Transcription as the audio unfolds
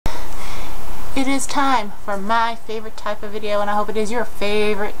it is time for my favorite type of video, and I hope it is your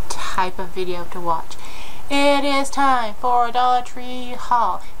favorite type of video to watch. It is time for a Dollar Tree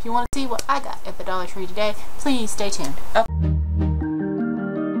haul. If you want to see what I got at the Dollar Tree today, please stay tuned. Trying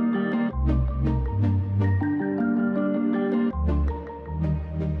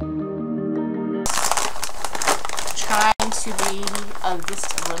to be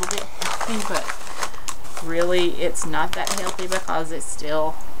just a little bit healthy, but really it's not that healthy because it's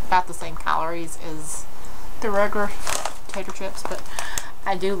still about the same calories as the regular potato chips. But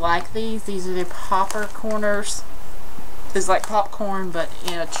I do like these. These are the popper corners. It's like popcorn but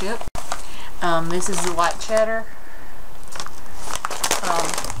in a chip. This is the white cheddar.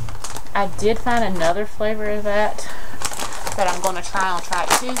 I did find another flavor of that I'm going to try on Track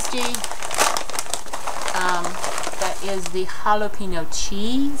Tuesday. That is the jalapeno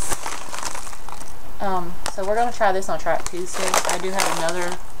cheese. So we're going to try this on Track Tuesday. I do have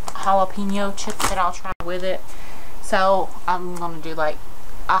another jalapeno chip that I'll try with it. So I'm going to do like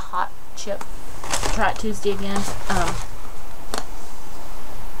a hot chip Track Tuesday again.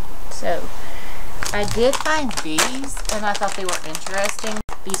 So I did find these and I thought they were interesting.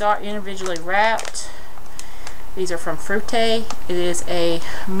 These are individually wrapped. These are from Fruite. It is a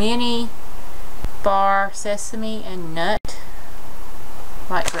mini bar sesame and nut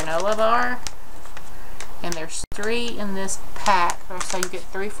like granola bar, and there's 3 in this pack, so you get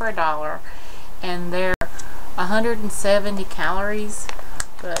 3 for $1, and they're 170 calories.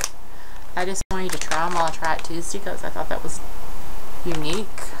 But I just wanted to try them on Track Tuesday because I thought that was unique.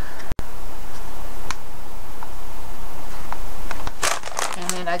 And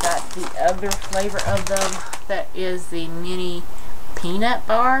then I got the other flavor of them, that is the mini peanut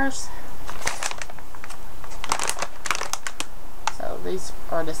bars. So these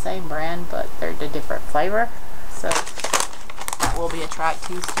are the same brand, but they're the different flavor. So that will be a Track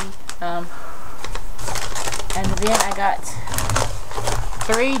Tuesday. And then I got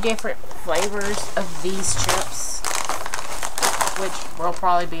 3 different flavors of these chips, which will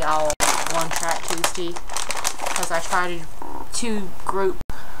probably be all one Track Tuesday, because I try to group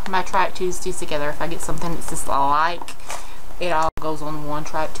my Track Tuesdays together. If I get something that's just like, it all goes on one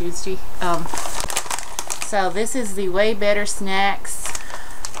Track Tuesday. So this is the Way Better Snacks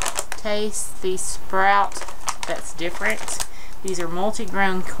Taste, the Sprout that's different. These are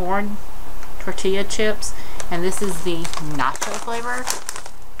multi-grain corn tortilla chips, and this is the nacho flavor.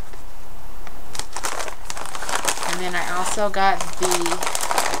 And then I also got the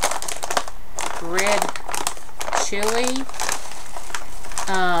red chili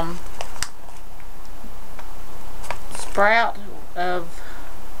Sprout of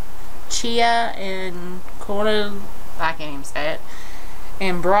chia and corn, I can't even say it,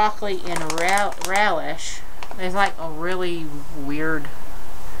 and broccoli and relish. There's like a really weird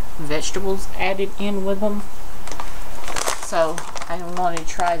vegetables added in with them, so I wanted to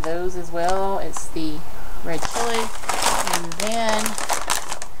try those as well. It's the red chili, and then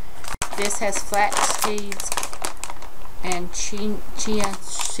this has flax seeds and chia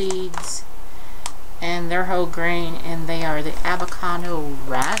seeds, and they're whole grain, and they are the avocado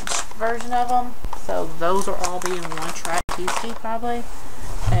ranch version of them. So those will all be in one Track Tuesday probably.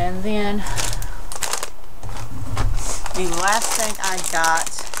 And then the last thing I got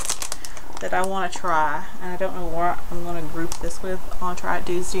that I want to try, and I don't know what I'm going to group this with on Track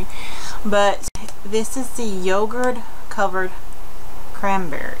Tuesday, but this is the yogurt covered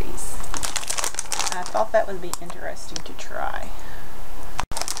cranberries. I thought that would be interesting to try.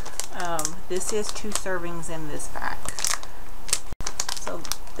 This is 2 servings in this pack. So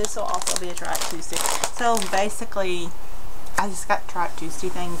this will also be a Track Tuesday. So basically, I just got Track Tuesday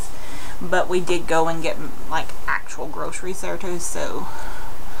things, but we did go and get like actual groceries there too, so,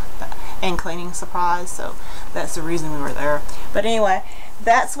 and cleaning supplies, so that's the reason we were there. But anyway,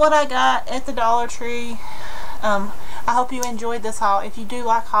 that's what I got at the Dollar Tree. I hope you enjoyed this haul. If you do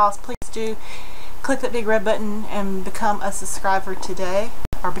like hauls, please do click that big red button and become a subscriber today,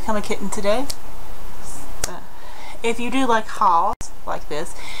 or become a kitten today. If you do like hauls like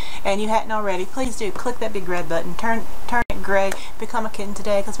this and you hadn't already, please do click that big red button, turn it gray, become a kitten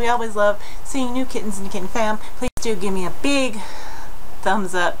today, because we always love seeing new kittens in the kitten fam. Please do give me a big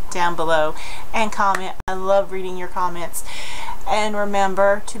thumbs up down below and comment. I love reading your comments. And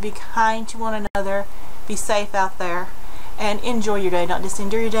remember to be kind to one another, be safe out there, and enjoy your day. Not just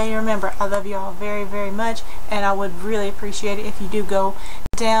endure your day. Remember, I love you all very, very much, and I would really appreciate it if you do go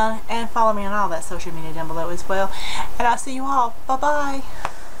down and follow me on all that social media down below as well. And I'll see you all. Bye-bye.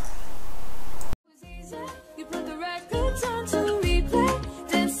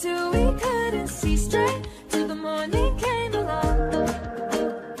 Till the morning came along.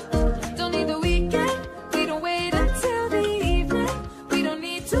 Don't need the weekend.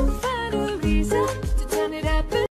 to find a reason